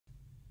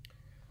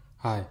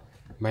Hi,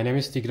 my name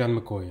is Tigran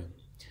Mkhoyan.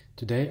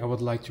 Today I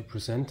would like to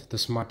present the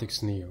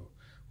SmartX-Neo,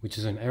 which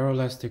is an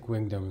Aeroelastic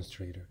Wing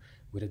Demonstrator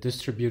with a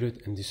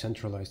distributed and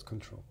decentralized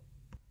control.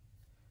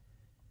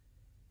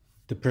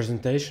 The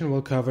presentation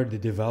will cover the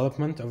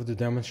development of the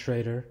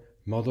demonstrator,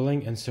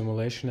 modeling and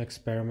simulation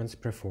experiments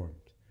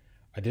performed.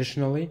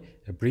 Additionally,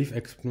 a brief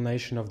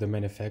explanation of the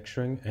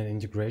manufacturing and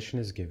integration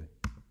is given.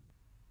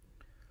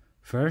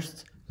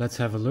 First, let's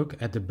have a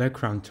look at the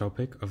background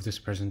topic of this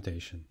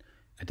presentation: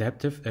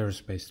 adaptive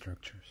aerospace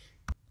structures.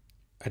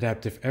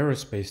 Adaptive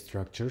aerospace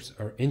structures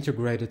are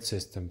integrated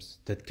systems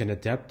that can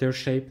adapt their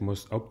shape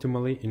most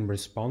optimally in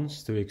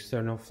response to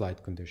external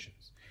flight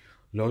conditions,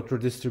 load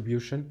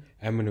redistribution,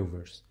 and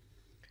maneuvers.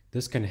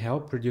 This can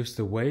help reduce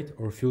the weight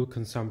or fuel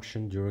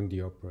consumption during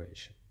the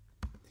operation.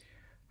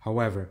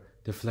 However,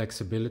 the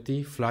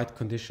flexibility, flight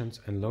conditions,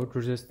 and load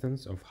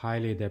resistance of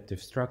highly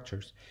adaptive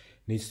structures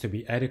needs to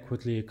be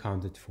adequately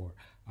accounted for,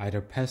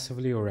 either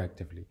passively or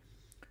actively,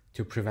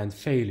 to prevent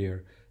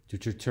failure due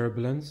to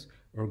turbulence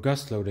or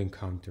gust load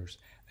encounters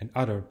and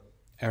other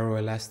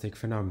aeroelastic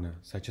phenomena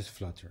such as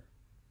flutter.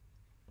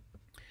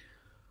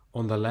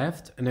 On the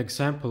left, an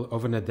example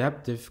of an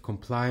adaptive,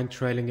 compliant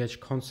trailing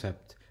edge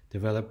concept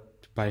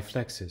developed by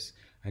Flexis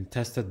and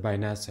tested by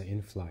NASA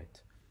in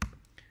flight.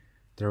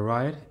 The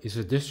right is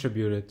a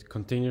distributed,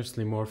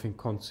 continuously morphing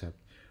concept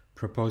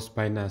proposed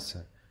by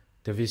NASA,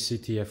 the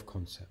VCTF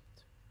concept.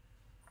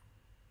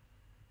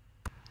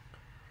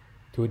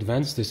 To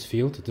advance this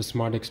field, the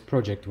SmartX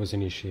project was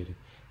initiated,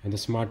 and the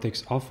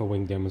SmartX Alpha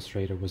Wing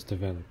Demonstrator was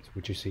developed,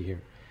 which you see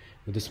here.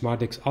 With the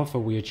SmartX Alpha,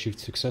 we achieved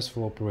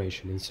successful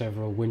operation in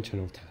several wind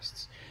tunnel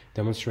tests,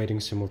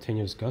 demonstrating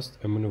simultaneous gust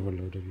and maneuver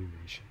load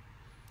deviation.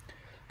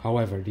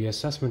 However, the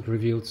assessment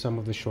revealed some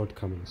of the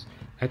shortcomings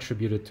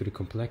attributed to the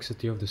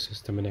complexity of the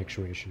system and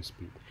actuation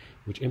speed,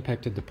 which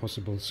impacted the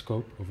possible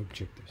scope of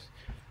objectives.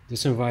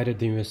 This invited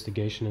the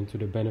investigation into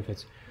the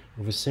benefits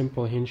of a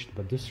simple hinged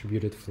but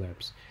distributed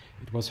flaps.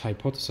 It was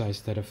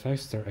hypothesized that a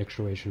faster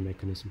actuation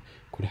mechanism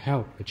could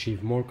help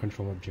achieve more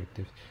control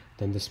objectives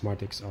than the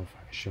SmartX Alpha,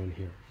 as shown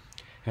here.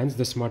 Hence,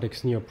 the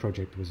SmartX-Neo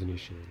project was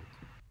initiated.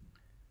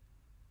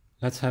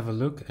 Let's have a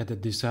look at the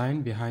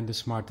design behind the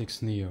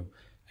SmartX-Neo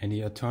and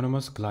the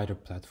autonomous glider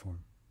platform.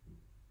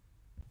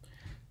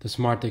 The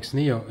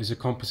SmartX-Neo is a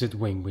composite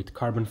wing with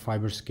carbon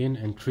fiber skin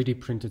and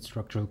 3D printed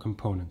structural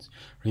components,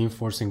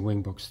 reinforcing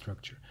wing box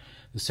structure.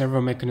 The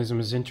servo mechanism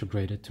is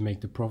integrated to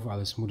make the profile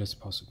as smooth as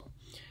possible.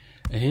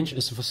 A hinge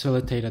is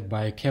facilitated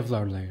by a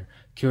Kevlar layer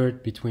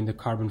cured between the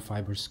carbon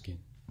fiber skin.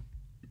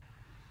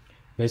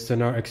 Based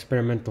on our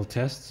experimental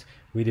tests,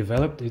 we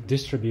developed a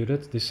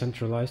distributed,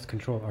 decentralized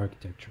control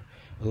architecture,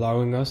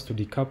 allowing us to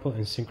decouple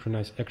and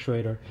synchronize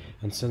actuator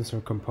and sensor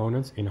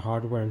components in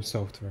hardware and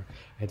software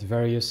at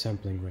various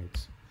sampling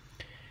rates.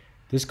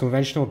 This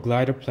conventional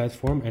glider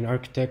platform and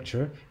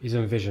architecture is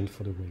envisioned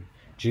for the wing.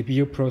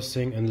 GPU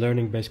processing and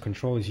learning-based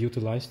control is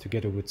utilized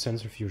together with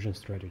sensor fusion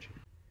strategy.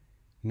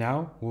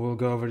 Now we will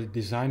go over the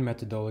design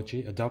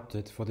methodology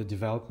adopted for the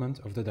development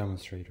of the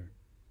demonstrator.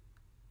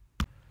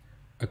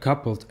 A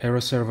coupled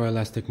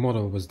aeroservoelastic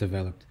model was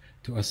developed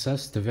to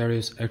assess the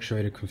various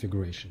actuator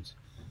configurations.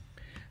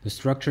 The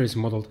structure is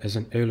modeled as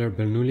an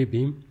Euler-Bernoulli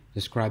beam,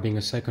 describing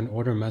a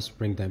second-order mass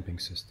spring damping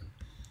system.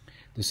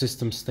 The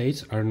system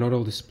states are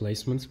nodal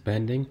displacements,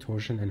 bending,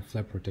 torsion, and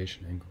flap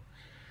rotation angle.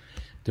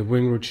 The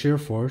wing root shear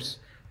force,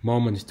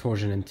 moment,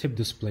 torsion, and tip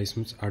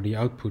displacements are the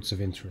outputs of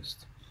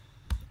interest.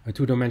 A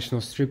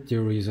two-dimensional strip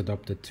theory is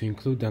adopted to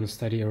include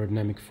unsteady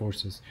aerodynamic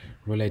forces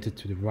related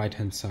to the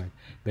right-hand side,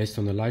 based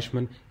on the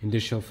Leishman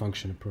initial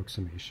function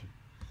approximation.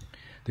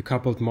 The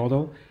coupled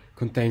model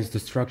contains the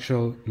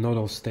structural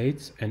nodal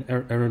states and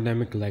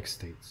aerodynamic lag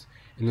states.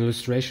 An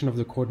illustration of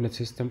the coordinate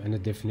system and the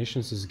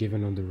definitions is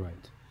given on the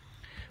right.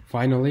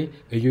 Finally,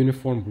 a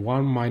uniform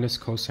 1 minus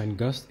cosine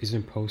gust is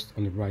imposed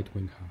on the right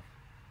wing half.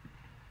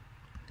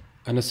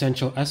 An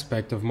essential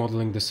aspect of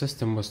modeling the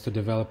system was to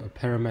develop a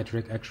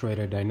parametric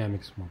actuator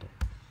dynamics model.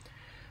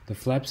 The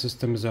flap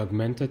system is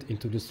augmented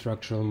into the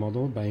structural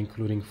model by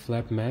including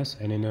flap mass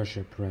and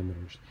inertia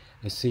parameters,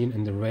 as seen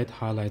in the red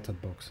highlighted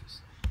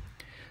boxes.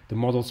 The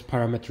model's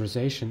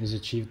parameterization is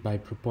achieved by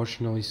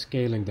proportionally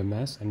scaling the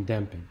mass and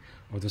damping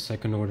of the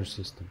second-order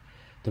system,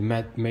 the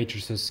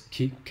matrices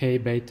K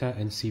beta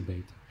and C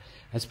beta.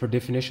 As per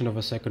definition of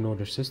a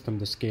second-order system,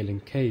 the scaling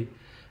K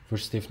for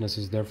stiffness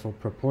is therefore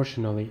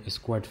proportionally a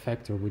squared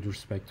factor with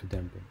respect to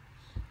damping.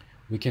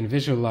 We can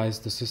visualize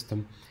the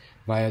system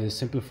via the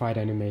simplified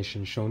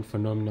animation shown for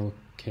nominal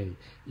K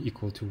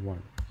equal to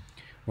 1.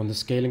 When the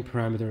scaling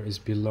parameter is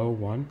below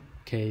 1,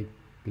 K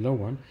below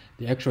 1,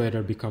 the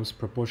actuator becomes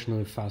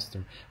proportionally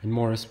faster and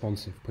more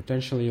responsive,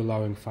 potentially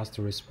allowing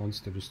faster response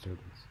to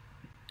disturbance.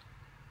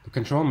 The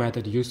control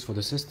method used for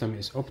the system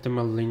is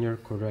optimal linear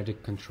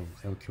quadratic control,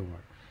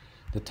 LQR.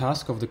 The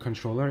task of the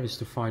controller is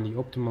to find the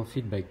optimal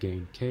feedback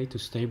gain, K, to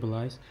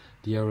stabilize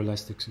the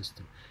aeroelastic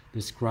system,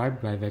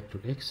 described by vector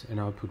X and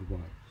output Y.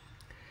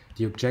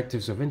 The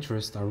objectives of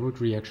interest are root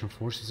reaction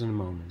forces and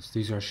moments.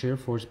 These are shear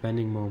force,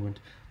 bending moment,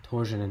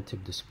 torsion, and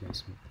tip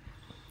displacement.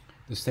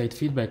 The state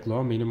feedback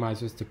law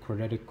minimizes the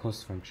quadratic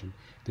cost function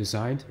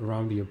designed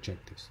around the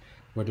objectives,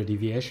 where the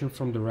deviation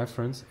from the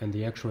reference and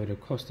the actuator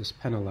cost is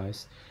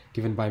penalized,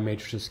 given by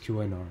matrices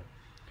Q and R.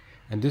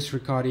 And this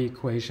Riccardi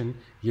equation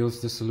yields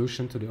the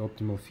solution to the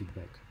optimal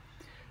feedback.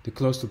 The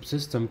closed-loop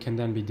system can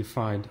then be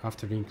defined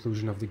after the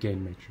inclusion of the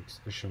gain matrix,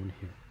 as shown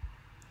here.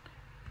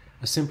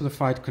 A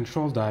simplified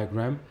control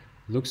diagram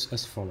looks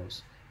as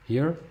follows.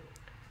 Here,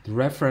 the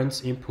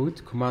reference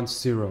input commands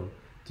 0,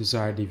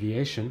 desired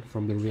deviation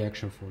from the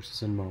reaction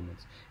forces and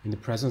moments, in the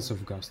presence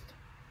of gust.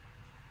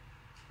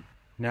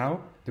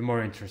 Now, the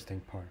more interesting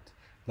part.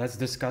 Let's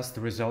discuss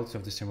the results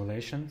of the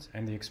simulations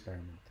and the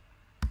experiment.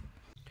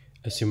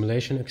 A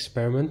simulation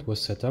experiment was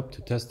set up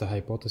to test the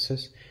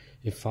hypothesis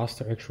if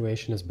faster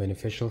actuation is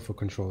beneficial for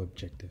control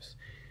objectives.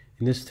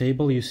 In this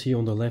table you see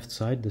on the left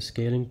side the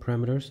scaling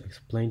parameters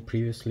explained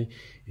previously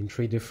in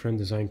 3 different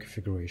design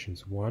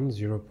configurations, 1,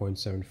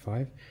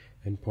 0.75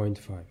 and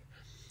 0.5.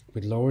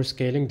 With lower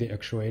scaling the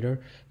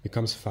actuator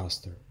becomes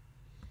faster.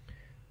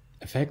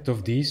 Effect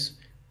of these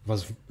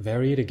was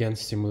varied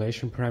against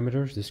simulation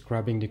parameters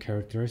describing the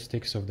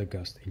characteristics of the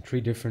gust in 3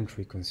 different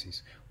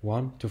frequencies,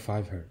 1 to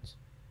 5 Hz.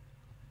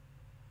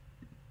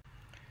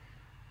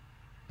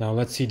 Now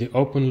let's see the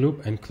open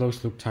loop and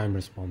closed loop time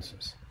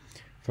responses.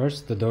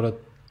 First, the dotted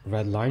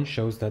red line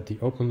shows that the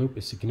open loop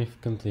is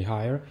significantly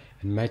higher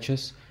and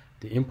matches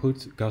the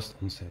input gust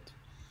onset.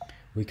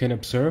 We can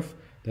observe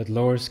that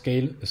lower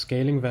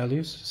scaling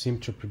values seem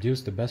to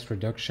produce the best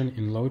reduction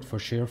in load for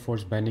shear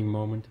force bending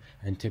moment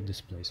and tip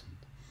displacement.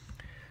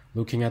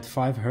 Looking at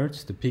 5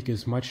 Hz, the peak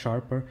is much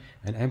sharper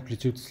and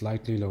amplitude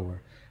slightly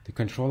lower. The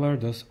controller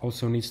thus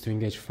also needs to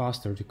engage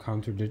faster to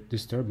counter the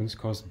disturbance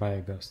caused by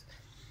a gust.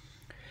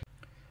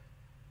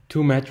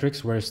 2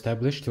 metrics were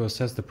established to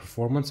assess the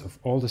performance of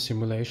all the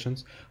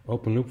simulations,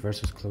 open loop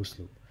versus closed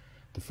loop.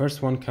 The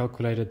first one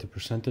calculated the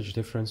percentage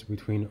difference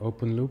between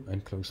open loop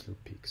and closed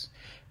loop peaks,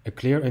 a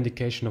clear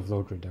indication of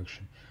load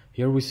reduction.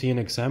 Here we see an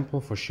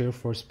example for shear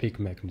force peak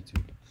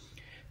magnitude.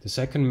 The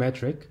second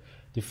metric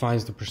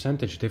defines the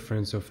percentage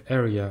difference of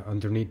area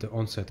underneath the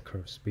onset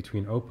curves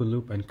between open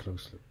loop and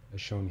closed loop, as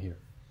shown here.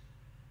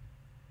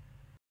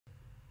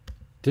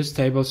 This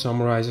table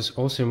summarizes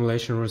all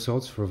simulation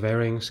results for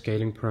varying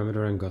scaling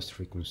parameter and gust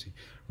frequency,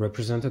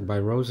 represented by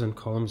rows and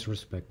columns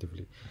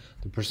respectively.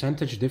 The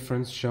percentage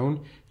difference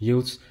shown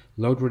yields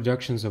load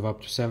reductions of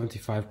up to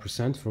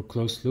 75% for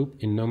closed loop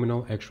in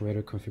nominal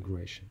actuator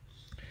configuration.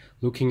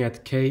 Looking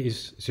at K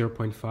is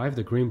 0.5,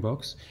 the green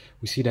box,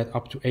 we see that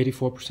up to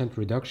 84%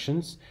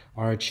 reductions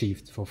are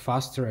achieved for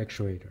faster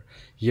actuator,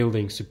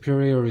 yielding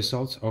superior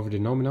results over the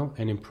nominal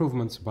and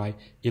improvements by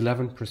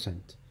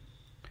 11%.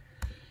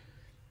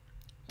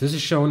 This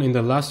is shown in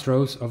the last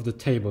rows of the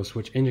tables,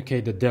 which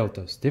indicate the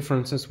deltas,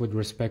 differences with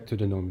respect to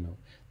the nominal.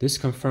 This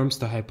confirms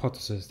the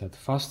hypothesis that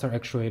faster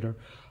actuators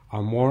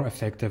are more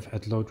effective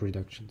at load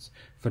reductions.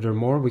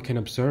 Furthermore, we can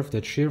observe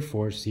that shear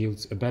force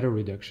yields a better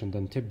reduction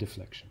than tip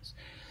deflections.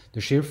 The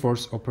shear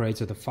force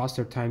operates at a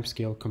faster time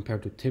scale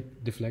compared to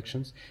tip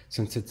deflections,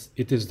 since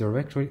it is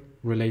directly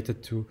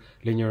related to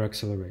linear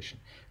acceleration.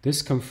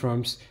 This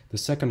confirms the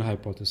second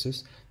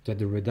hypothesis, that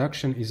the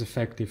reduction is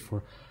effective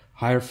for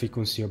higher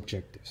frequency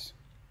objectives.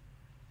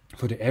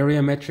 For the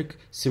area metric,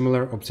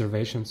 similar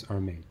observations are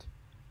made.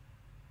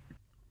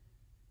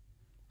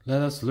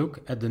 Let us look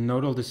at the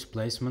nodal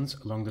displacements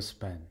along the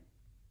span.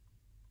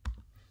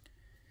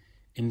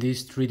 In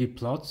these 3D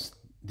plots,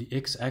 the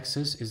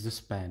x-axis is the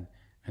span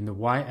and the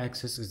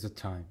y-axis is the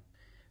time.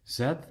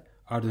 Z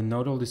are the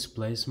nodal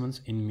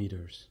displacements in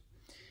meters.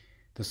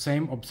 The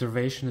same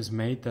observation is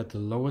made that the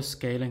lowest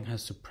scaling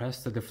has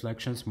suppressed the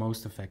deflections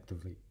most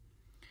effectively.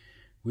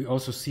 We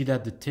also see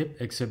that the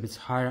tip exhibits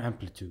higher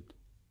amplitude,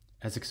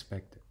 as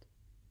expected.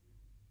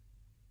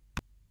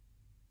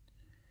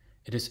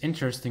 It is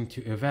interesting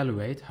to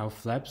evaluate how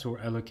flaps were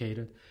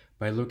allocated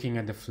by looking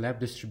at the flap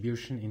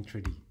distribution in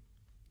 3D.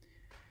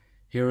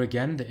 Here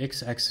again, the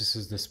x-axis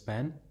is the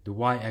span, the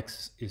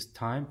y-axis is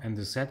time, and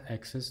the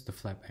z-axis the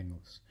flap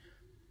angles.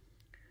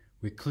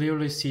 We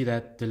clearly see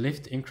that the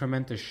lift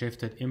increment is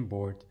shifted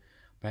inboard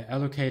by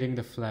allocating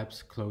the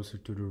flaps closer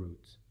to the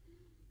roots.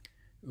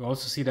 We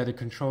also see that the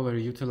controller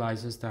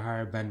utilizes the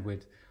higher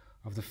bandwidth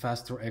of the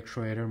faster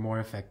actuator more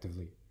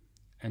effectively,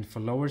 and for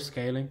lower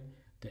scaling,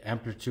 the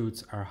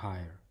amplitudes are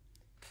higher.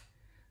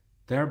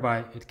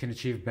 Thereby, it can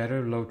achieve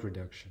better load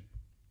reduction.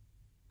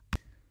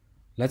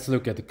 Let's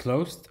look at the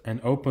closed and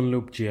open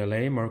loop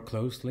GLA more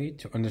closely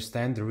to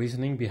understand the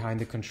reasoning behind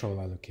the control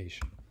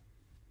allocation.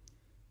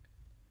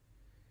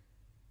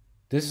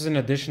 This is an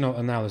additional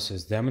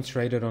analysis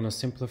demonstrated on a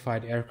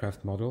simplified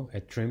aircraft model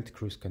at trimmed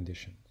cruise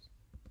conditions.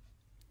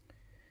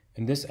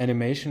 In this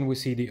animation, we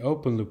see the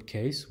open loop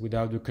case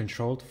without the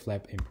controlled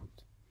flap input.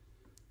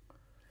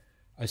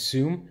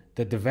 Assume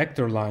that the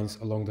vector lines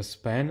along the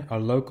span are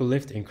local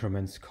lift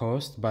increments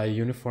caused by a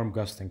uniform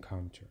gust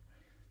encounter.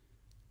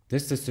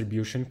 This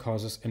distribution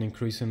causes an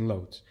increase in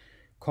loads,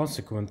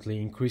 consequently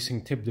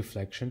increasing tip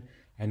deflection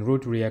and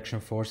root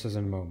reaction forces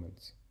and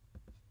moments.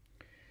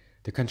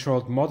 The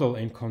controlled model,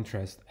 in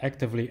contrast,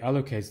 actively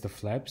allocates the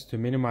flaps to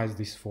minimize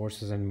these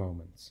forces and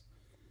moments.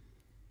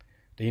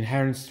 The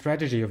inherent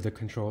strategy of the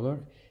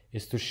controller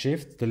is to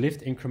shift the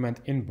lift increment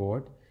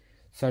inboard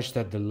such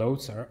that the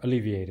loads are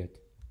alleviated,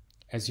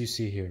 as you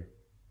see here.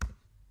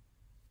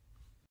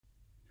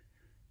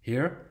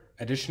 Here,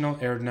 additional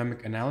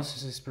aerodynamic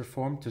analysis is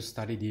performed to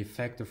study the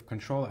effect of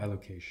control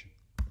allocation.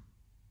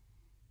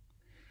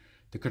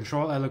 The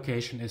control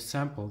allocation is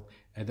sampled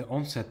at the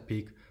onset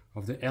peak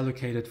of the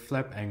allocated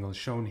flap angle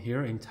shown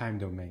here in time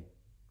domain.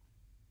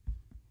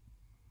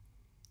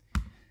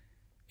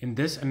 In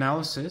this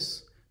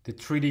analysis, the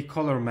 3D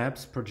color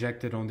maps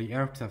projected on the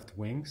aircraft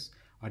wings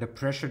are the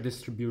pressure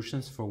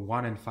distributions for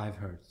 1 and 5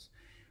 Hz.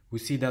 We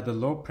see that the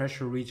low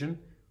pressure region,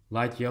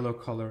 light yellow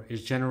color,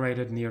 is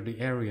generated near the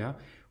area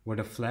where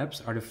the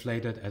flaps are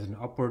deflated at an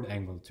upward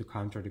angle to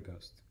counter the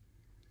gust.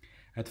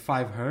 At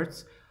 5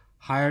 Hz,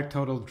 higher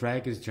total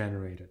drag is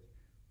generated,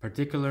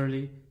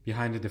 particularly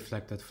behind the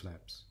deflected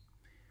flaps.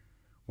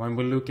 When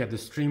we look at the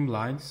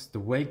streamlines, the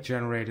wake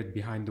generated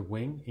behind the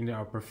wing in the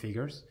upper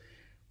figures,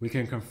 we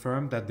can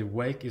confirm that the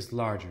wake is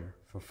larger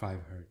for 5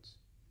 Hz.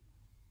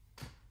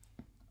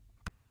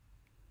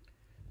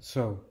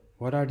 So,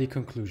 what are the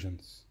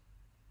conclusions?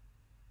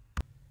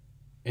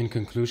 In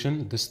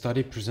conclusion, the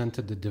study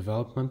presented the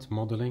development,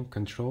 modeling,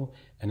 control,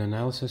 and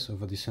analysis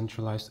of a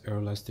decentralized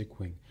aeroelastic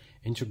wing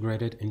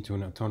integrated into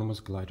an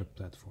autonomous glider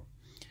platform.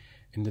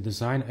 In the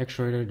design,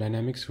 actuator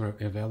dynamics were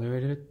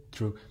evaluated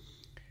through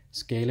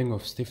scaling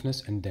of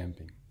stiffness and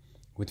damping.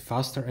 With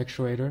faster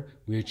actuator,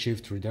 we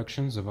achieved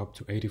reductions of up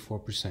to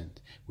 84%,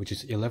 which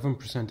is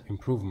 11%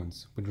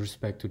 improvements with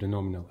respect to the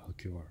nominal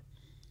LQR.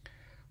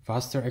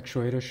 Faster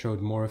actuator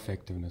showed more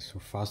effectiveness for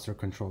faster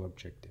control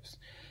objectives.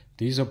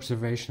 These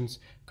observations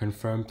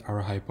confirmed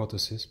our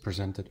hypothesis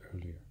presented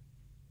earlier.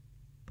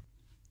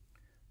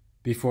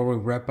 Before we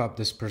wrap up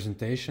this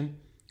presentation,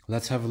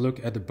 let's have a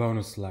look at the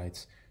bonus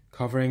slides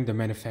covering the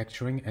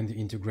manufacturing and the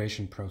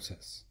integration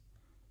process.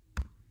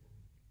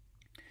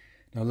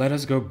 Now let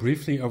us go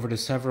briefly over the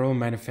several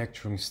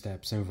manufacturing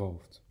steps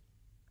involved.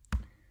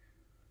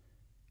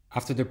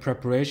 After the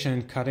preparation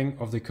and cutting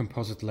of the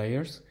composite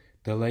layers,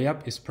 the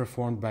layup is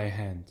performed by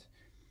hand.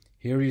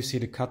 Here you see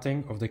the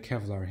cutting of the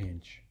Kevlar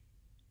hinge.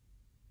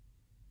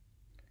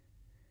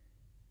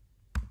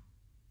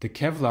 The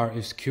Kevlar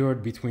is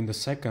cured between the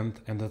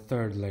second and the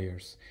third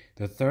layers.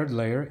 The third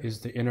layer is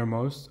the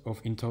innermost of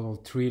in total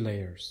 3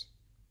 layers.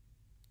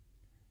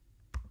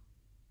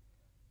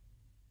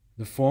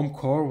 The foam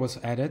core was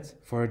added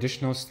for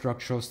additional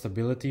structural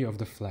stability of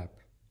the flap.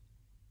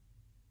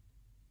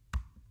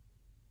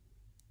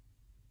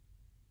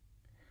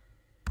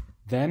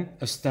 Then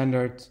a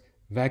standard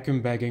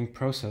vacuum bagging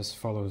process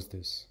follows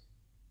this.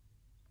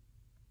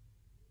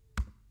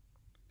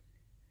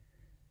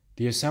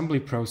 The assembly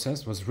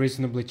process was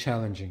reasonably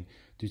challenging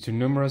due to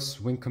numerous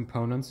wing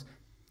components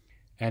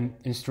and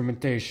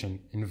instrumentation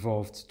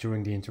involved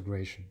during the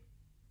integration.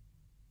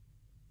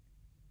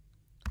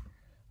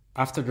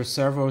 After the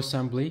servo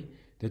assembly,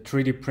 the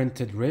 3D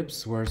printed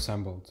ribs were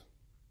assembled.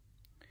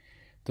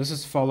 This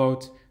is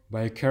followed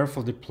by a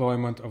careful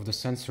deployment of the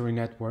sensory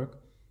network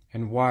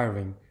and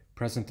wiring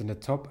present in the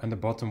top and the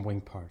bottom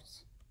wing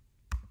parts.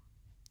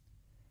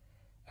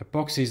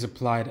 Epoxy is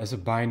applied as a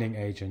binding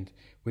agent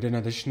with an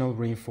additional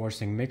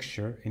reinforcing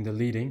mixture in the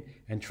leading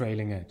and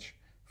trailing edge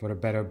for a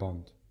better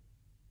bond.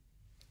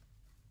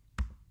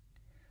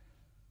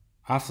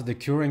 After the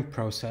curing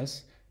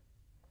process,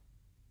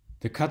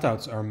 the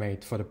cutouts are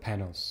made for the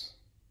panels.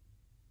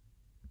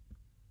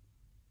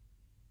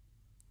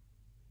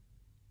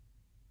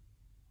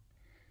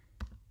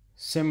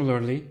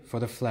 Similarly for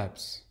the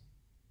flaps.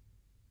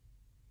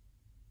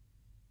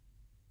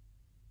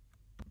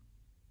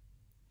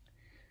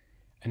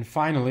 And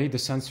finally, the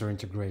sensor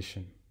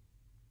integration.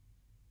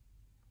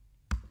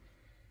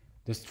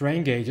 The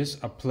strain gauges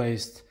are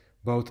placed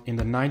both in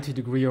the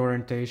 90-degree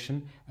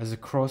orientation as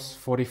across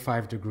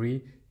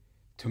 45-degree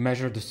to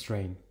measure the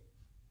strain.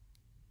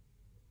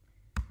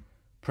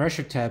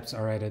 Pressure tabs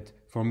are added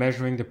for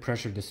measuring the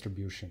pressure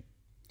distribution.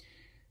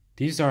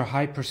 These are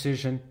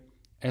high-precision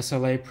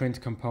SLA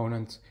print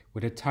components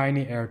with a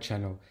tiny air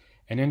channel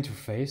and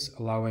interface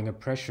allowing a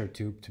pressure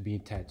tube to be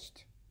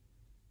attached.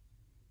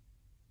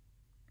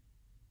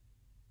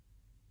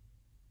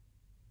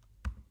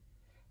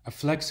 A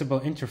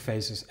flexible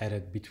interface is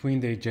added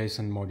between the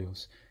adjacent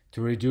modules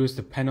to reduce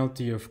the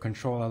penalty of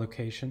control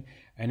allocation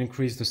and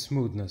increase the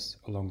smoothness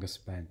along the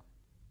span.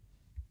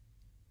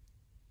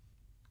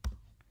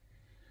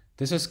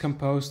 This is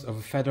composed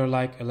of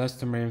feather-like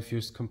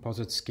elastomer-infused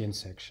composite skin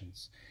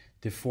sections,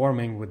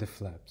 deforming with the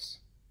flaps.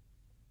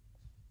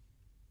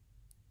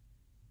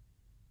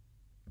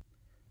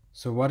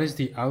 So what is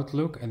the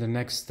outlook and the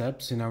next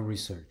steps in our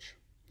research?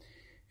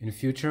 In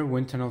future,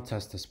 wind tunnel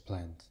test is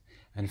planned,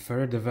 and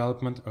further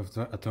development of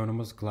the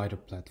autonomous glider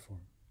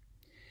platform.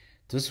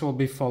 This will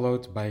be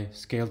followed by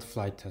scaled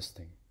flight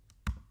testing.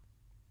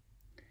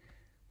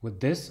 With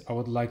this, I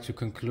would like to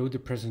conclude the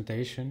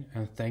presentation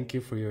and thank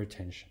you for your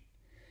attention.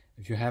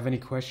 If you have any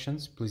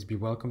questions, please be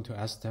welcome to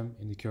ask them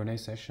in the Q&A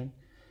session.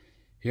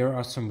 Here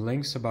are some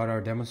links about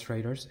our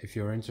demonstrators if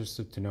you're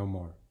interested to know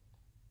more.